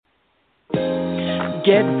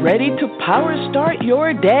Get ready to power start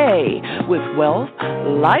your day with wealth,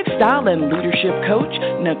 lifestyle, and leadership coach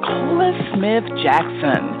Nicola Smith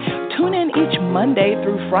Jackson. Tune in each Monday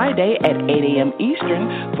through Friday at 8 a.m.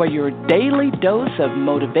 Eastern for your daily dose of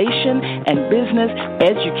motivation and business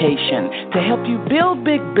education to help you build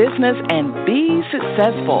big business and be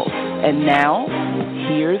successful. And now,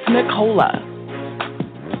 here's Nicola.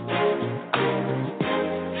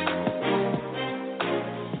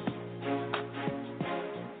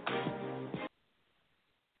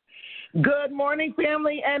 Good morning,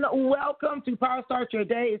 family, and welcome to Power Start Your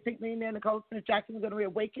Day. It's me, Nicola Smith Jackson. We're going to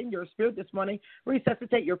reawaken your spirit this morning,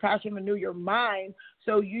 resuscitate your passion, renew your mind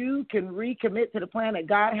so you can recommit to the plan that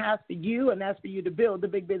God has for you, and that's for you to build the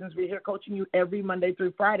big business. We're here coaching you every Monday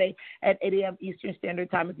through Friday at 8 a.m. Eastern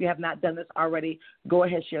Standard Time. If you have not done this already, go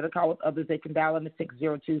ahead, share the call with others. They can dial in to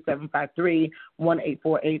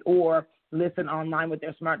 602-753-1848 or listen online with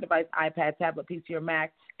their smart device, iPad, tablet, PC, or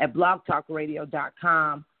Mac at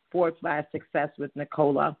blogtalkradio.com/success with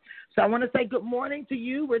Nicola. So I want to say good morning to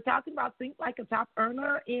you. We're talking about think like a top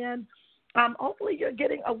earner, and hopefully you're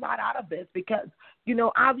getting a lot out of this because,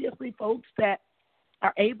 obviously folks that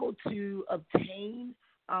are able to obtain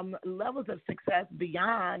levels of success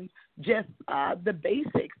beyond just the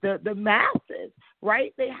basics, the masses,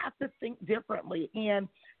 right? They have to think differently. And,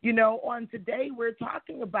 on today we're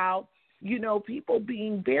talking about, people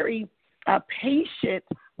being very patient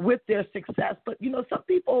with their success. But, some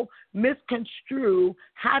people misconstrue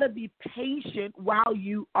how to be patient while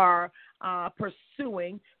you are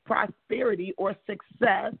pursuing prosperity or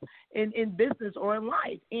success in business or in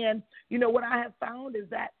life. And, what I have found is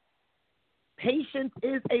that patience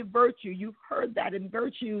is a virtue. You've heard that, and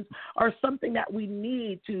virtues are something that we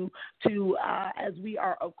need to as we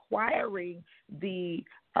are acquiring the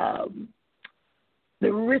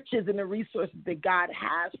riches and the resources that God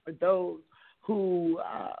has for those who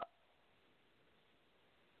are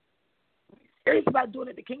serious about doing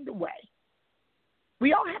it the kingdom way.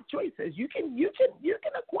 We all have choices. You can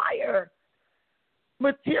acquire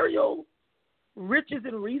material riches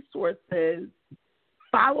and resources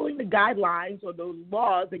following the guidelines or those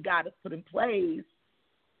laws that God has put in place,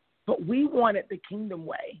 but we want it the kingdom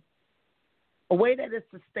way, a way that is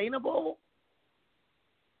sustainable,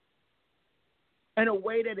 in a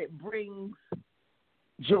way that it brings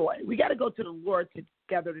joy. We got to go to the Lord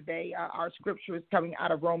together today. Our scripture is coming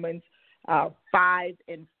out of Romans 5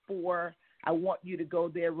 and 4. I want you to go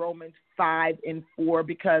there, Romans 5 and 4,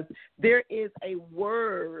 because there is a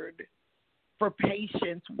word for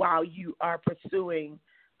patience while you are pursuing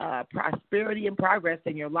prosperity and progress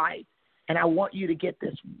in your life. And I want you to get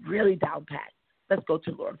this really down pat. Let's go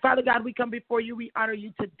to the Lord. Father God, we come before you. We honor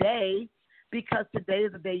you today, because today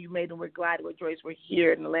is the day you made, and we're glad and rejoice. We're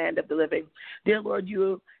here in the land of the living. Dear Lord,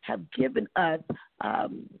 you have given us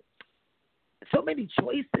so many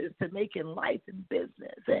choices to make in life and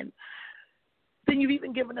business. And then you've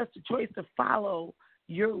even given us the choice to follow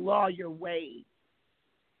your law, your way.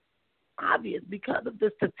 Obvious because of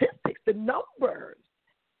the statistics, the numbers,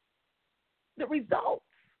 the results.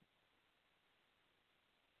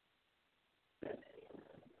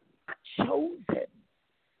 I chosen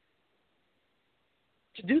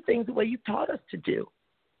to do things the way you taught us to do.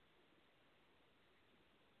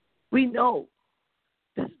 We know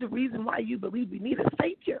this is the reason why you believe we need a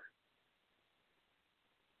Savior.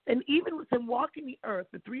 And even within walking the earth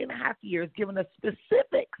for 3.5 years, giving us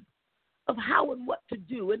specifics of how and what to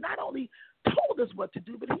do, and not only told us what to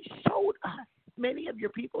do, but he showed us. Many of your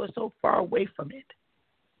people are so far away from it.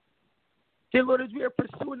 Dear Lord, as we are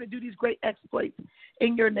pursuing to do these great exploits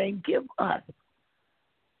in your name, give us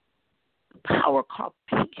power called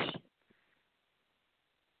patience.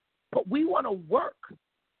 But we want to work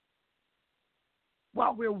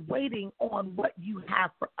while we're waiting on what you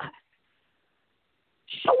have for us.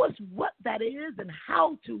 Show us what that is and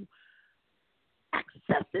how to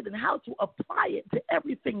access it and how to apply it to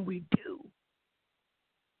everything we do,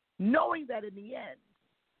 knowing that in the end,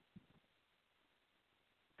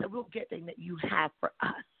 that we'll get the thing that you have for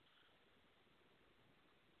us.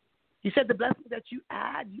 You said the blessings that you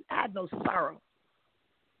add no sorrow.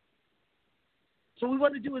 So what we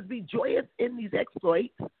want to do is be joyous in these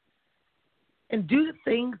exploits and do the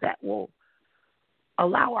things that will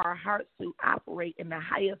allow our hearts to operate in the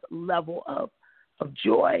highest level of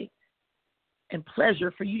joy and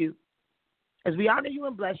pleasure for you. As we honor you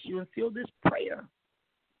and bless you and seal this prayer,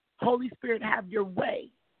 Holy Spirit, have your way.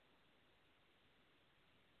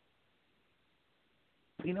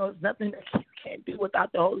 It's nothing that you can't do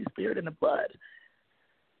without the Holy Spirit and the blood.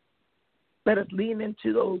 Let us lean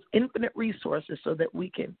into those infinite resources so that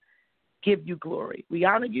we can give you glory. We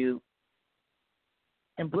honor you.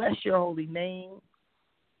 and bless your holy name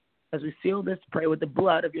as we seal this prayer with the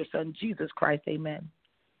blood of your Son, Jesus Christ. Amen.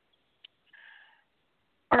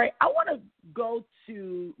 All right, I want to go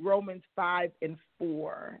to Romans 5 and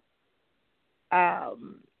 4.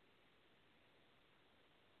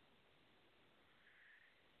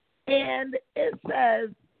 And it says,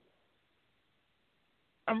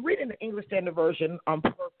 I'm reading the English Standard Version on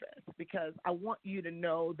purpose because I want you to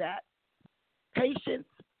know that patience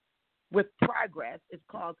with progress is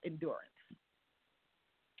called endurance.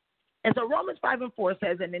 And so Romans 5 and 4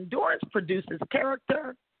 says, and endurance produces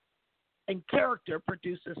character, and character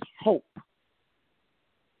produces hope.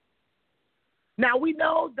 Now, we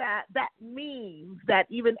know that that means that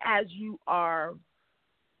even as you are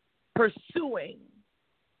pursuing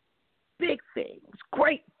big things,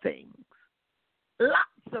 great things,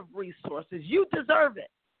 lots of resources, you deserve it.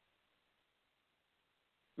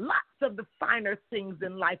 Lots of the finer things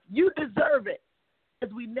in life, you deserve it. As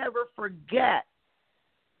we never forget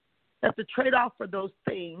that the trade-off for those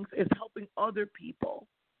things is helping other people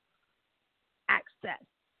access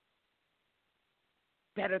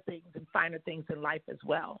better things and finer things in life as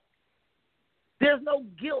well. There's no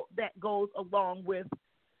guilt that goes along with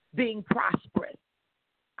being prosperous.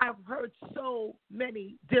 I've heard so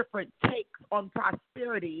many different takes on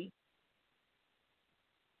prosperity,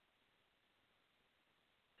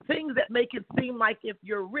 things that make it seem like if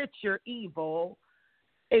you're rich, you're evil.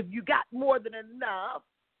 If you got more than enough,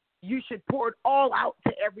 you should pour it all out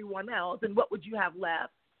to everyone else, and what would you have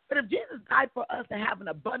left? But if Jesus died for us to have an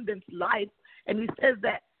abundant life, and he says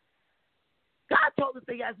that God told us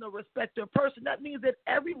that he has no respect to a person, that means that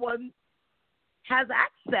everyone has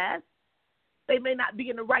access. They may not be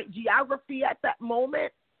in the right geography at that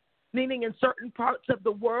moment, meaning in certain parts of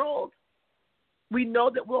the world. We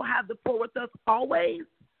know that we'll have the poor with us always.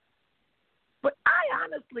 But I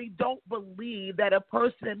honestly don't believe that a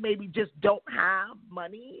person that maybe just don't have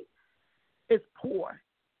money is poor.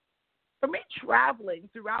 For me, traveling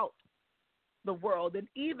throughout the world and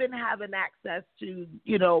even having access to,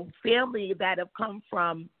 family that have come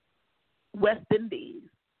from West Indies,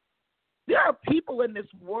 there are people in this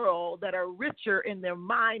world that are richer in their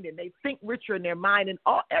mind, and they think richer in their mind, and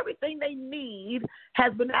everything they need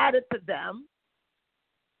has been added to them.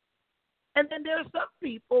 And then there are some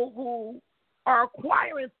people who are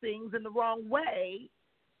acquiring things in the wrong way.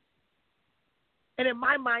 And in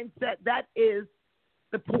my mindset, that is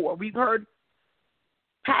the poor. We've heard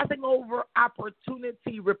passing over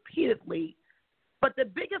opportunity repeatedly, but the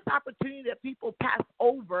biggest opportunity that people pass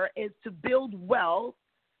over is to build wealth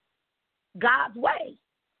God's way.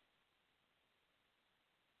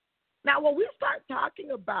 Now, when we start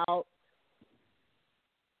talking about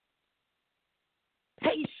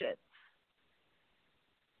patience,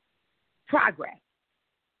 progress,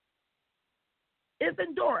 it's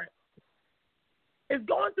endurance. It's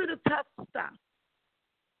going through the tough stuff.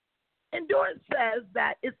 Endurance says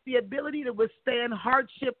that it's the ability to withstand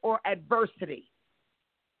hardship or adversity,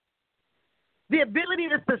 the ability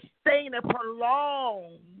to sustain a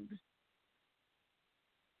prolonged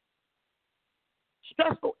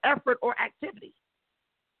stressful effort or activity.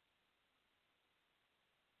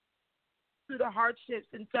 Through the hardships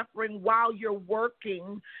and suffering while you're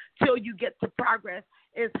working till you get to progress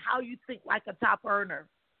is how you think like a top earner.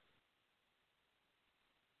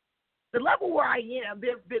 The level where I am,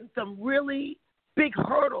 there have been some really big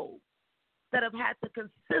hurdles that have had to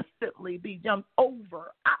consistently be jumped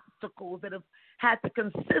over, obstacles that have had to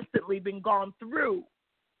consistently been gone through.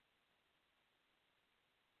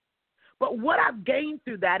 But what I've gained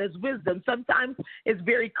through that is wisdom. Sometimes it's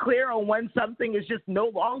very clear on when something is just no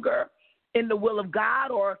longer in the will of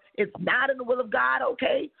God or it's not in the will of God,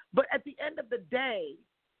 okay? But at the end of the day,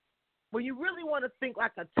 when you really want to think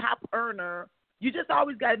like a top earner, you just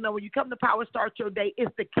always got to know when you come to Power Start Your Day,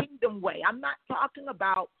 it's the kingdom way. I'm not talking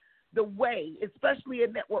about the way, especially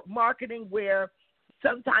in network marketing where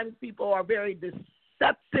sometimes people are very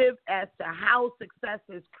deceptive as to how success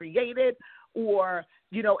is created, or,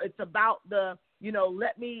 it's about the,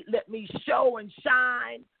 let me show and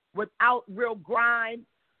shine without real grind.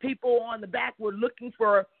 People on the back were looking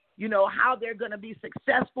for, how they're going to be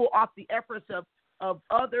successful off the efforts of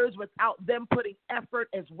others without them putting effort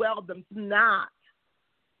as well, them not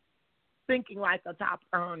thinking like a top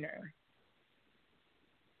earner.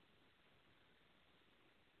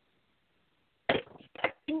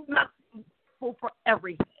 Expecting nothing for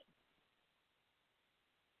everything.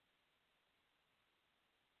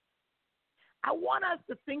 I want us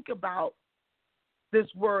to think about this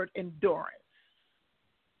word endurance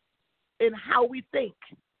in how we think.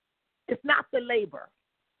 It's not the labor.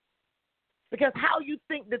 Because how you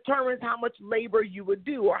think determines how much labor you would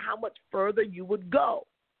do or how much further you would go.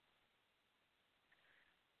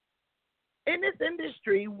 In this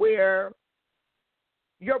industry where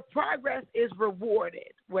your progress is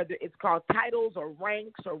rewarded, whether it's called titles or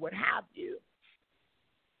ranks or what have you,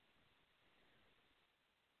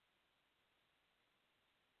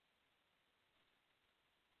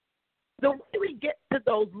 the way we get to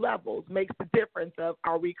those levels makes the difference of,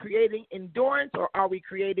 are we creating endurance or are we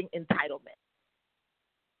creating entitlement?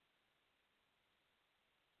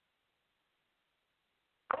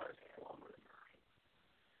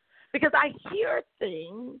 Because I hear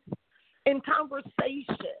things in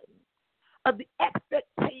conversation of the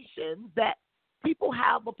expectations that people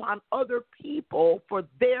have upon other people for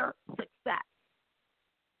their success.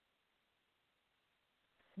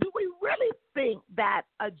 Do we really think that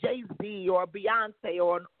a Jay-Z or a Beyonce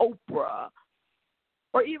or an Oprah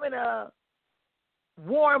or even a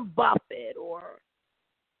Warren Buffett, or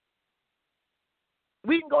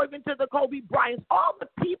we can go even to the Kobe Bryants, all the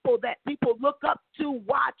people that people look up to,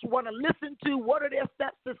 watch, want to listen to, what are their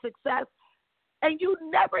steps to success? And you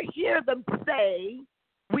never hear them say,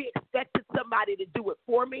 we expected somebody to do it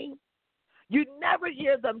for me. You never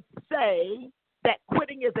hear them say that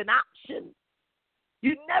quitting is an option.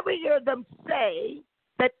 You never hear them say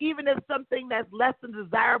that even if something that's less than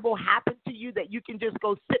desirable happened to you, that you can just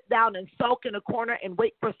go sit down and sulk in a corner and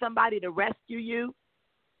wait for somebody to rescue you.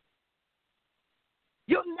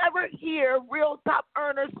 You'll never hear real top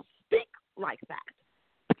earners speak like that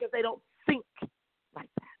because they don't think like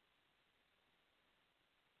that.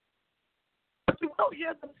 But you will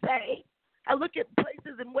hear them say, I look at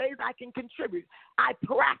places and ways I can contribute. I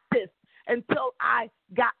practiced until I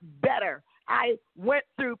got better. I went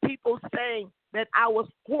through people saying that I was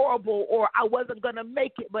horrible or I wasn't going to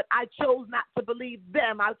make it, but I chose not to believe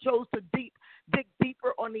them. I chose to dig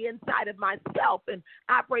deeper on the inside of myself and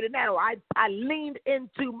operate in that. Or I leaned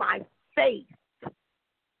into my faith.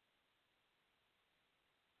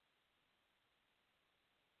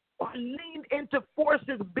 Or I leaned into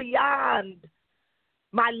forces beyond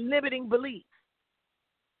my limiting beliefs.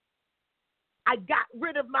 I got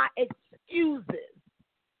rid of my excuses,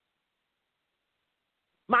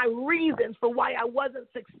 my reasons for why I wasn't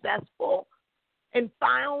successful, and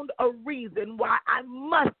found a reason why I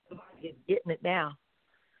must be getting it now.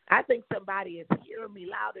 I think somebody is hearing me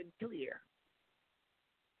loud and clear.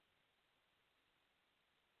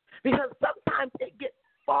 Because sometimes it gets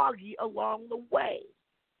foggy along the way.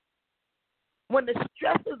 When the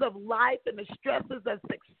stresses of life and the stresses of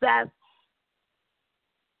success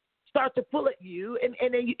start to pull at you, and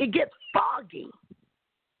it gets foggy.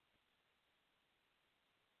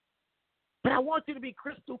 But I want you to be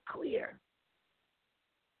crystal clear.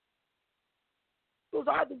 Those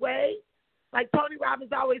are the way, like Tony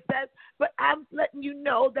Robbins always says, but I'm letting you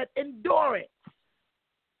know that endurance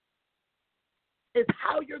is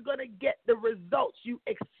how you're going to get the results you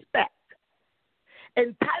expect.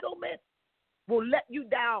 Entitlement will let you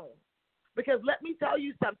down. Because let me tell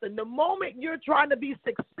you something, the moment you're trying to be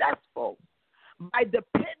successful by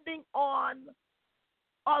depending on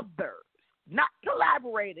others, not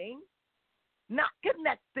collaborating, not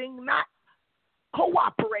connecting, not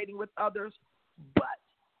cooperating with others, but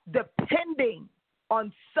depending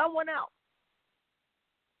on someone else,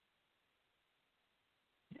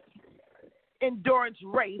 endurance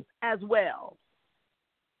race as well.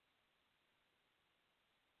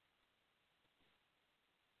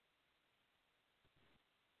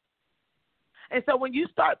 And so when you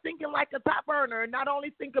start thinking like a top earner, not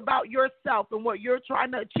only think about yourself and what you're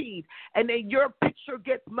trying to achieve, and then your picture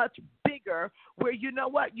gets much bigger where, you know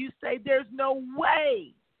what, you say there's no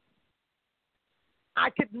way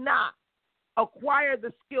I could not acquire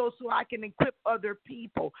the skills so I can equip other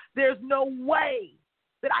people. There's no way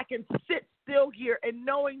that I can sit still here and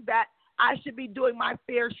knowing that I should be doing my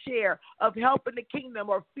fair share of helping the kingdom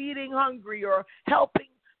or feeding hungry or helping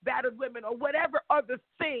battered women or whatever other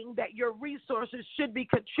thing that your resources should be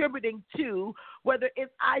contributing to, whether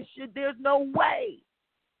it's there's no way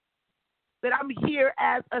that I'm here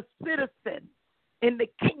as a citizen in the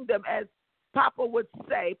kingdom, as Papa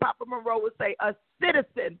Monroe would say, a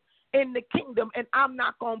citizen in the kingdom, and I'm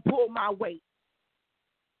not going to pull my weight.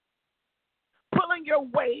 Pulling your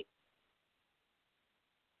weight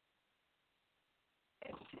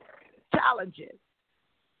and challenges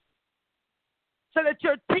so that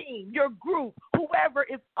your team, your group, whoever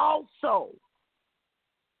is also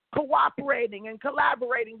cooperating and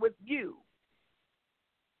collaborating with you,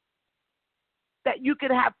 that you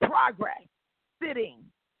can have progress sitting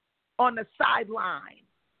on the sideline,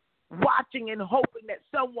 watching and hoping that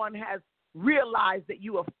someone has realized that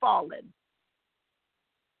you have fallen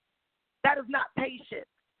That is not patience.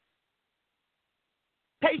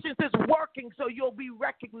 Patience is working so you'll be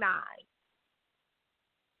recognized.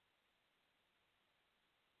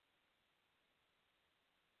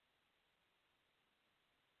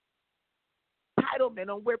 Entitlement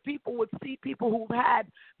on where people would see people who've had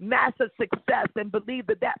massive success and believe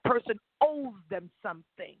that that person owes them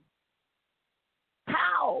something.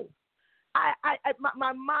 How?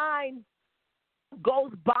 My mind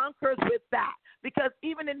goes bonkers with that, because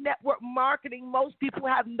even in network marketing, most people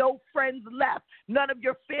have no friends left. None of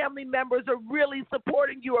your family members are really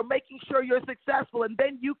supporting you or making sure you're successful, and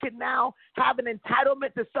then you can now have an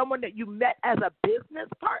entitlement to someone that you met as a business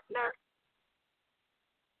partner.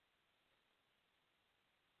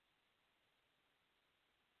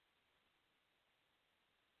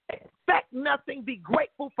 Expect nothing, be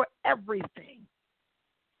grateful for everything.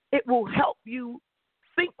 It will help you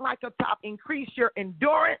think like a top, increase your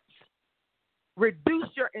endurance, reduce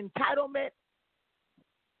your entitlement,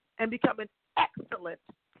 and become an excellent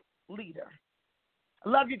leader. I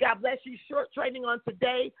love you. God bless you. Short training on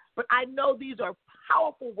today, but I know these are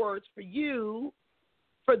powerful words for you,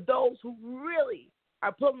 for those who really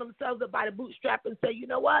are pulling themselves up by the bootstrap and say, you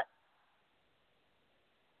know what?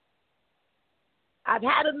 I've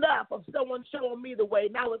had enough of someone showing me the way.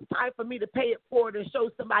 Now it's time for me to pay it forward and show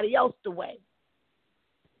somebody else the way.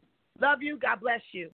 Love you. God bless you.